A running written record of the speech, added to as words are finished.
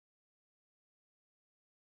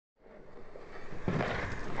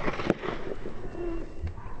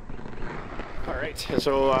Alright,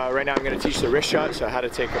 so right now I'm going to teach the wrist shot, so how to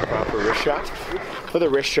take a proper wrist shot. For the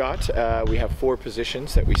wrist shot, we have 4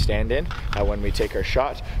 positions that we stand in when we take our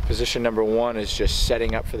shot. Position number 1 is just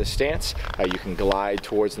setting up for the stance. You can glide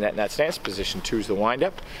towards the net in that stance. Position 2 is the wind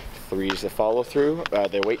up. 3 is the follow through,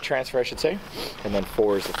 the weight transfer I should say, and then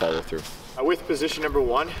 4 is the follow through. With position number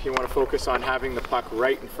 1, you want to focus on having the puck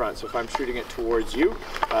right in front. So if I'm shooting it towards you,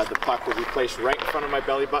 the puck will be placed right in front of my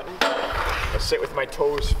belly button. I sit with my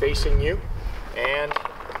toes facing you, and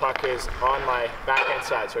the puck is on my backhand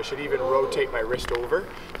side. So I should even rotate my wrist over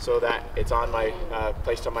so that it's on my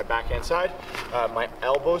placed on my backhand side. My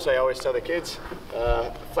elbows, I always tell the kids,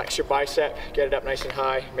 flex your bicep, get it up nice and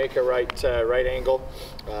high, make a right angle,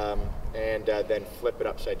 and then flip it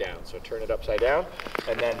upside down. So turn it upside down,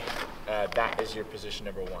 and then that is your position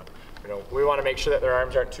number 1. We want to make sure that their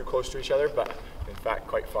arms aren't too close to each other, but in fact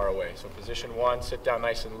quite far away. So position 1, sit down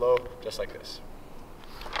nice and low, just like this.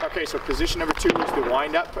 Okay, so position number 2 is the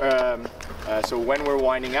wind up. So when we're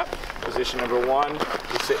winding up, position number 1,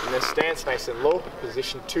 we sit in this stance nice and low.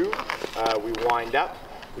 Position 2, we wind up.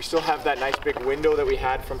 We still have that nice big window that we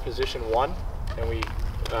had from position 1, and we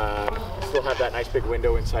still have that nice big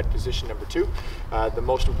window inside position number 2. The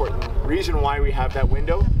most important reason why we have that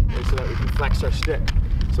window is so that we can flex our stick.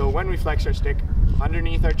 So when we flex our stick,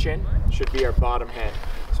 underneath our chin should be our bottom hand.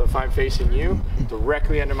 So if I'm facing you,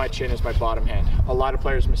 directly under my chin is my bottom hand. A lot of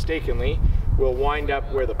players mistakenly will wind up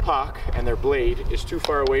where the puck and their blade is too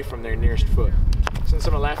far away from their nearest foot. Since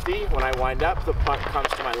I'm a lefty, when I wind up, the puck comes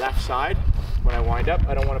to my left side. When I wind up,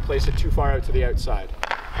 I don't want to place it too far out to the outside.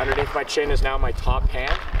 Underneath my chin is now my top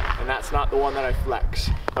hand, and that's not the one that I flex.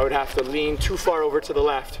 I would have to lean too far over to the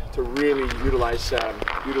left to really utilize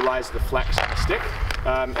the flex on the stick,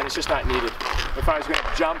 and it's just not needed. If I was going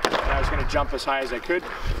to jump, and I was going to jump as high as I could,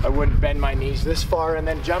 I wouldn't bend my knees this far and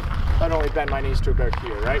then jump. I'd only bend my knees to about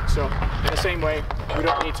here, right? So in the same way, we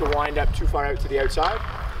don't need to wind up too far out to the outside.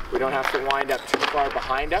 We don't have to wind up too far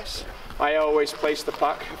behind us. I always place the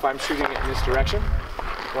puck, if I'm shooting it in this direction,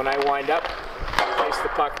 when I wind up, place the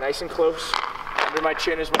puck nice and close. Under my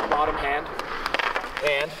chin is my bottom hand,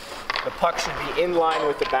 and the puck should be in line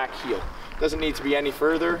with the back heel. Doesn't need to be any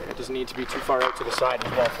further. It doesn't need to be too far out to the side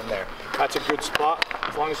as well from there. That's a good spot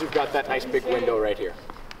as long as you've got that nice big window right here.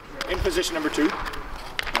 In position number 2,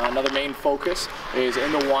 another main focus is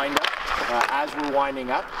in the wind up. As we're winding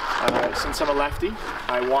up, since I'm a lefty,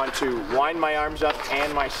 I want to wind my arms up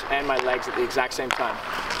and my legs at the exact same time.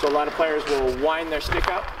 So a lot of players will wind their stick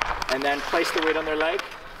up and then place the weight on their leg,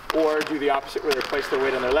 or do the opposite where they place their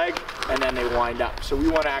weight on their leg and then they wind up. So we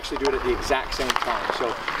want to actually do it at the exact same time.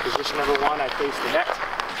 So position number 1, I face the net.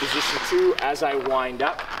 Position 2, as I wind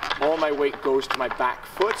up, all my weight goes to my back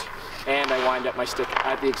foot and I wind up my stick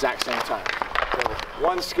at the exact same time. So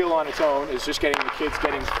one skill on its own is just getting the kids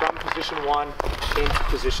getting from position 1 into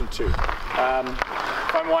position 2. If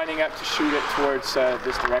I'm winding up to shoot it towards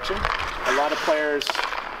this direction, a lot of players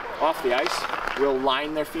off the ice will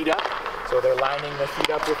line their feet up. So they're lining their feet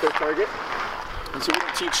up with their target. And so we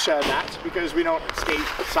don't teach that because we don't skate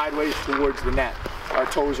sideways towards the net. Our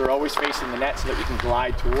toes are always facing the net so that we can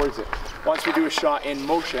glide towards it. Once we do a shot in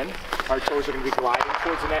motion, our toes are going to be gliding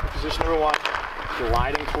towards the net in position number 1,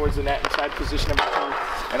 gliding towards the net inside position number 2,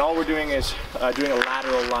 and all we're doing is doing a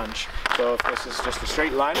lateral lunge. So if this is just a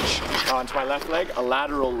straight lunge onto my left leg, a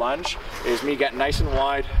lateral lunge is me getting nice and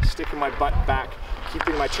wide, sticking my butt back,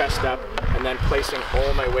 keeping my chest up, and then placing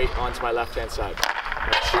all my weight onto my left hand side.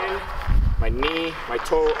 My chin, my knee, my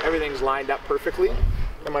toe, everything's lined up perfectly,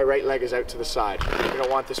 and my right leg is out to the side. You don't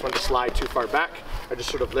want this one to slide too far back. I just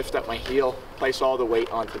sort of lift up my heel, place all the weight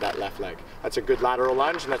onto that left leg. That's a good lateral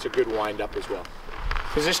lunge, and that's a good wind up as well.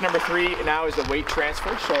 Position number 3 now is the weight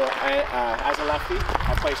transfer. So as a lefty,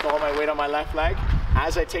 I placed all my weight on my left leg.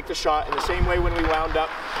 As I take the shot, in the same way when we wound up,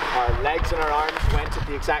 our legs and our arms went at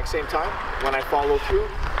the exact same time. When I follow through,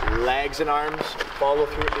 legs and arms follow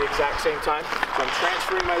through at the exact same time. So I'm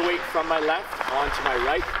transferring my weight from my left onto my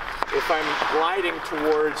right. If I'm gliding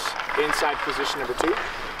towards inside position number 2,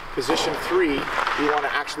 position 3, we want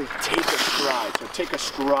to actually take a stride. So take a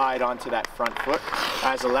stride onto that front foot.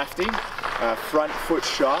 As a lefty, front foot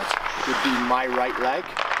shot would be my right leg.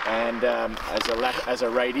 And as a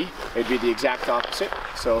righty, it'd be the exact opposite.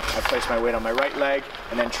 So I place my weight on my right leg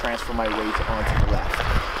and then transfer my weight onto the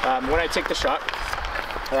left. When I take the shot,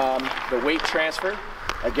 the weight transfer,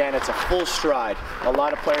 again, it's a full stride. A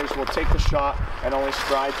lot of players will take the shot and only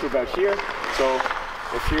stride to about here. So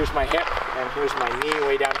if here's my hip and here's my knee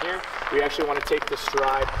way down here, we actually want to take the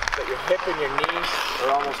stride so that your hip and your knee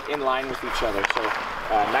are almost in line with each other. So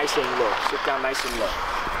nice and low. Sit down nice and low.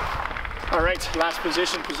 All right, last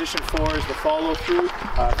position, position 4 is the follow through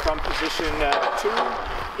from position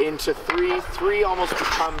 2 into 3. 3 almost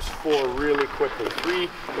becomes 4 really quickly. 3,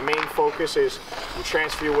 the main focus is you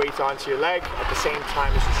transfer your weight onto your leg at the same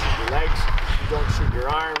time as you shoot your legs. You don't shoot your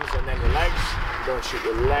arms and then your legs. You don't shoot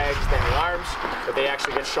your legs, then your arms, but they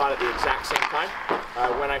actually get shot at the exact same time.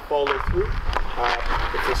 When I follow through,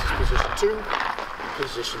 if this is position 2,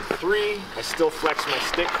 position 3, I still flex my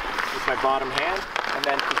stick with my bottom hand, and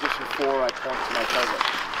then position 4, I point to my target.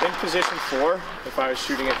 In position 4, if I was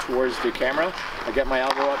shooting it towards the camera, I get my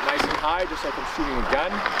elbow up nice and high, just like I'm shooting a gun.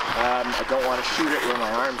 I don't want to shoot it where my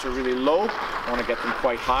arms are really low. I want to get them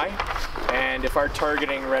quite high. And if our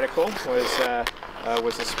targeting reticle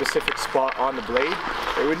was a specific spot on the blade,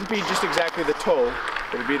 it wouldn't be just exactly the toe,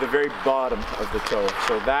 it would be the very bottom of the toe.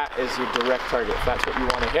 So that is your direct target. If that's what you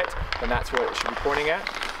want to hit, then that's what it should be pointing at.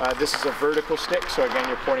 This is a vertical stick, so again,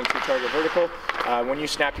 you're pointing to your target vertical. When you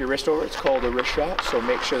snap your wrist over, it's called a wrist shot, so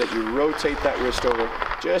make sure that you rotate that wrist over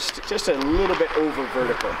just a little bit over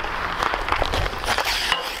vertical.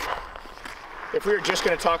 If we were just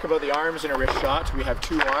going to talk about the arms in a wrist shot, we have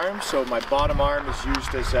 2 arms. So my bottom arm is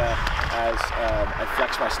used as I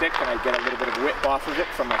flex my stick and I get a little bit of whip off of it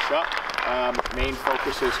from my shot. Main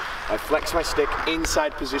focus is I flex my stick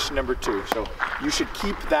inside position number 2. So you should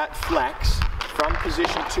keep that flex from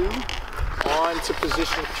position 2 on to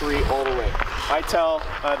position 3 all the way. I tell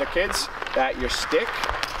the kids that your stick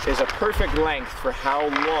is a perfect length for how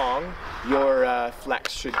long your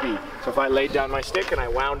flex should be. So if I laid down my stick and I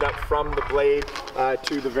wound up from the blade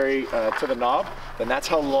to the knob, then that's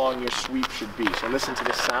how long your sweep should be. So listen to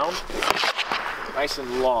this sound, nice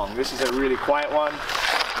and long. This is a really quiet one,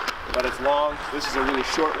 but it's long. This is a really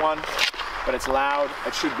short one, but it's loud.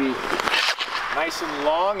 It should be nice and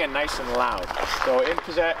long and nice and loud. So in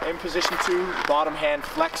position 2, bottom hand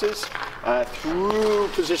flexes through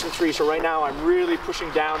position 3. So right now I'm really pushing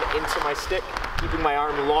down into my stick, keeping my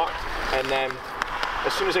arm locked, and then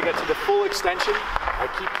as soon as I get to the full extension, I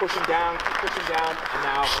keep pushing down, and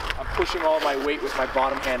now I'm pushing all my weight with my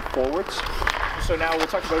bottom hand forwards. So now we'll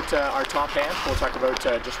talk about our top hand. We'll talk about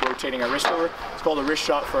just rotating our wrist over. It's called a wrist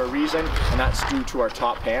shot for a reason, and that's due to our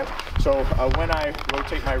top hand. So when I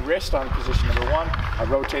rotate my wrist on position number 1, I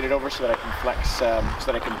rotate it over so that I can flex,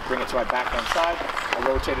 so that I can bring it to my backhand side. I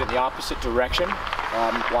rotate it in the opposite direction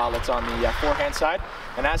while it's on the forehand side.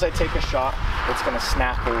 And as I take a shot, it's going to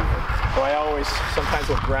snap over. So I always, sometimes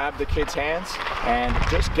will grab the kids' hands and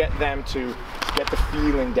just get them to get the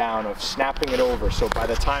feeling down of snapping it over. So by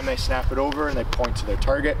the time they snap it over and they point to their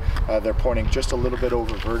target, they're pointing just a little bit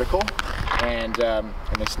over vertical, and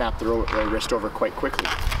they snap their wrist over quite quickly.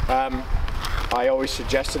 I always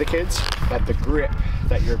suggest to the kids that the grip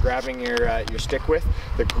that you're grabbing your stick with,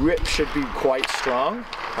 the grip should be quite strong,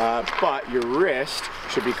 but your wrist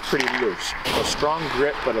should be pretty loose. A strong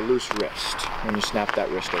grip but a loose wrist when you snap that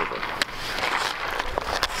wrist over.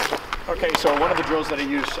 Okay, so one of the drills that I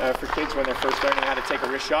use for kids when they're first learning how to take a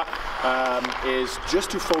wrist shot is just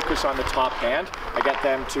to focus on the top hand. I get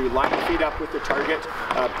them to line their feet up with their target,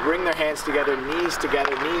 bring their hands together, knees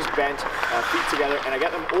bent, feet together, and I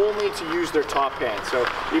get them only to use their top hand. So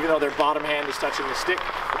even though their bottom hand is touching the stick,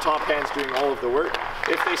 the top hand's doing all of the work.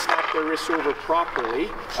 If they snap their wrists over properly,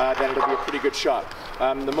 then it'll be a pretty good shot.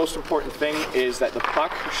 The most important thing is that the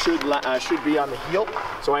puck should be on the heel.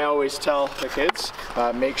 So I always tell the kids,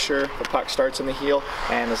 make sure the puck starts in the heel,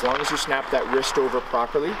 and as long as you snap that wrist over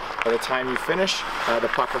properly, by the time you finish, the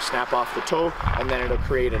puck will snap off the toe, and then it'll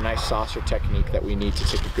create a nice saucer technique that we need to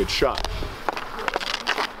take a good shot.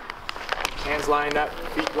 Hands lined up,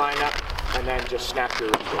 feet lined up, and then just snap your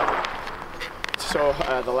wrist over. So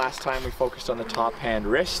the last time we focused on the top hand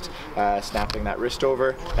wrist, snapping that wrist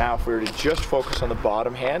over. Now if we were to just focus on the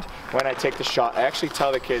bottom hand, when I take the shot, I actually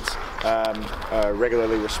tell the kids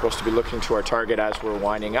regularly we're supposed to be looking to our target as we're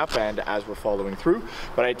winding up and as we're following through.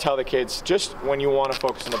 But I tell the kids, just when you want to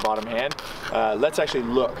focus on the bottom hand, let's actually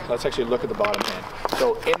look at the bottom hand.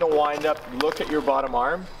 So in the wind up, look at your bottom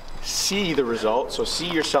arm, see the result, so see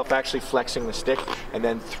yourself actually flexing the stick, and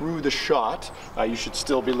then through the shot you should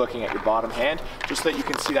still be looking at your bottom hand, just so that you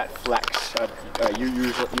can see that flex, you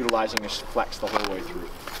utilizing this flex the whole way through.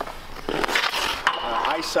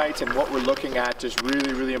 Eyesight and what we're looking at is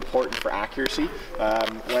really, really important for accuracy.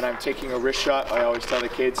 When I'm taking a wrist shot, I always tell the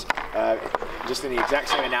kids, just in the exact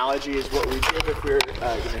same analogy as what we give if we're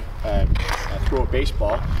going to throw a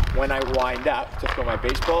baseball. When I wind up to throw my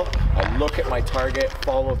baseball, I look at my target,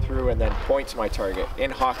 follow through, and then point to my target.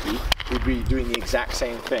 In hockey, we'd be doing the exact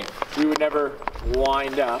same thing. We would never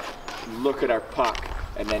wind up, look at our puck,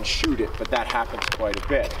 and then shoot it, but that happens quite a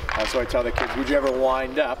bit. So I tell the kids, would you ever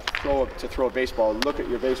wind up, to throw a baseball, look at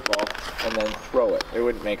your baseball, and then throw it? It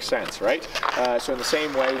wouldn't make sense, right? So in the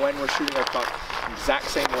same way, when we're shooting our puck, exact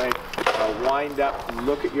same way, wind up,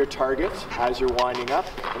 look at your target as you're winding up,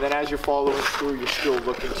 and then as you're following through, you're still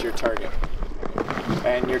looking to your target.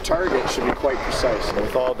 And your target should be quite precise.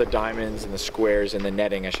 With all the diamonds and the squares and the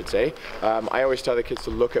netting, I should say, I always tell the kids to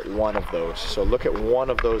look at one of those. So look at one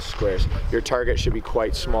of those squares. Your target should be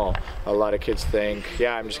quite small. A lot of kids think,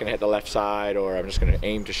 yeah, I'm just going to hit the left side, or I'm just going to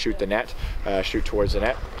aim to shoot the net, shoot towards the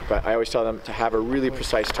net. But I always tell them to have a really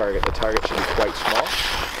precise target. The target should be quite small.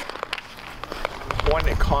 One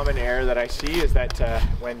common error that I see is that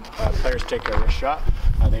when players take a wrist shot,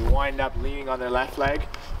 they wind up leaning on their left leg,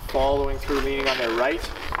 following through, leaning on their right,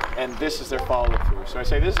 and this is their follow through. So I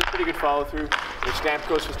say this is a pretty good follow through. If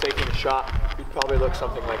Stamkos was taking a shot, he'd probably look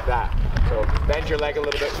something like that. So bend your leg a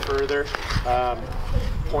little bit further,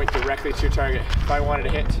 point directly to your target. If I wanted to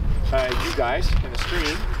hit you guys in the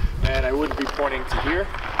screen, then I wouldn't be pointing to here,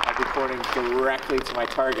 I'd be pointing directly to my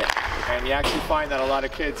target. And you actually find that a lot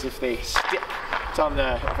of kids, if they stick, if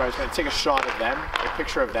I was going to take a shot of them, a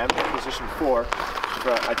picture of them in position 4,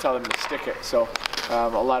 I tell them to stick it. So a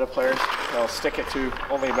lot of players, they'll stick it to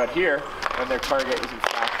only about here, and their target is in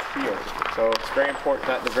fact here. So it's very important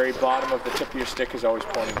that the very bottom of the tip of your stick is always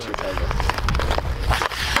pointing to your target.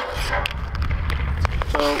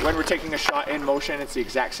 So when we're taking a shot in motion, it's the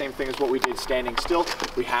exact same thing as what we did standing still.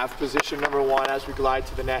 We have position number 1 as we glide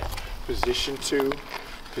to the net, position 2,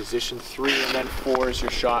 position 3, and then 4 is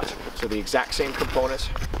your shot. So the exact same components.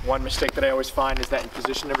 One mistake that I always find is that in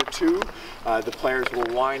position number 2, the players will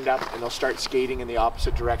wind up and they'll start skating in the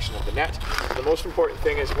opposite direction of the net. The most important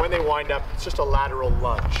thing is when they wind up, it's just a lateral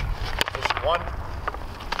lunge. Position 1,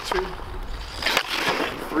 2,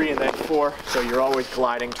 3, and then 4. So you're always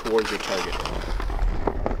gliding towards your target.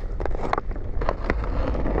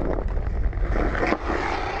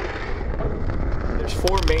 There's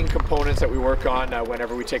 4 main components that we work on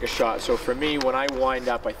whenever we take a shot. So for me, when I wind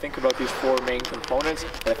up, I think about these 4 main components,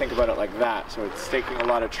 and I think about it like that. So it's taking a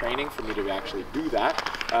lot of training for me to actually do that.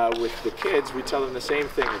 With the kids, we tell them the same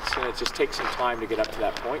thing. It's going to just take some time to get up to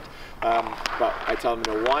that point. But I tell them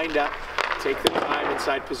to wind up, take the time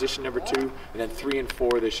inside position number 2, and then 3 and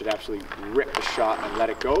 4, they should absolutely rip the shot and let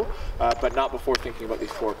it go, but not before thinking about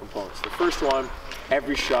these 4 components. The first one,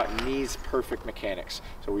 every shot needs perfect mechanics.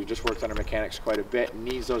 So we've just worked on our mechanics quite a bit,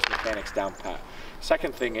 needs those mechanics down pat.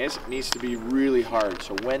 Second thing is, it needs to be really hard.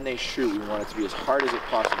 So when they shoot, we want it to be as hard as it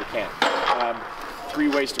possibly can. 3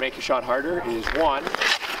 ways to make your shot harder is 1,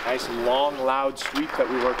 nice long loud sweep that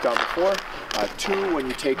we worked on before. 2, when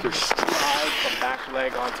you take your stride from back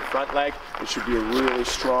leg onto front leg, it should be a really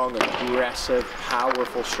strong, aggressive,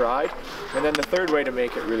 powerful stride. And then the third way to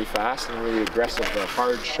make it really fast and really aggressive, the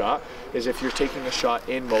hard shot, is if you're taking a shot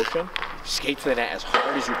in motion, skate to the net as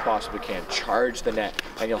hard as you possibly can. Charge the net,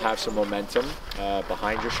 and you'll have some momentum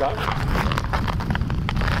behind your shot.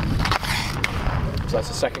 So that's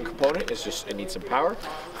the second component, is just it needs some power.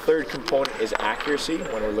 Third component is accuracy.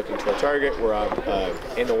 When we're looking to our target, we're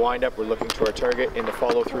in the wind-up, we're looking to our target. In the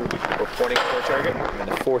follow-through, we're pointing to our target. And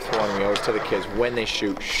the fourth one, we always tell the kids, when they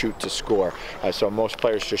shoot, shoot to score. So most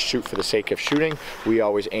players just shoot for the sake of shooting. We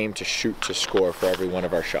always aim to shoot to score for every one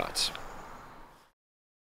of our shots.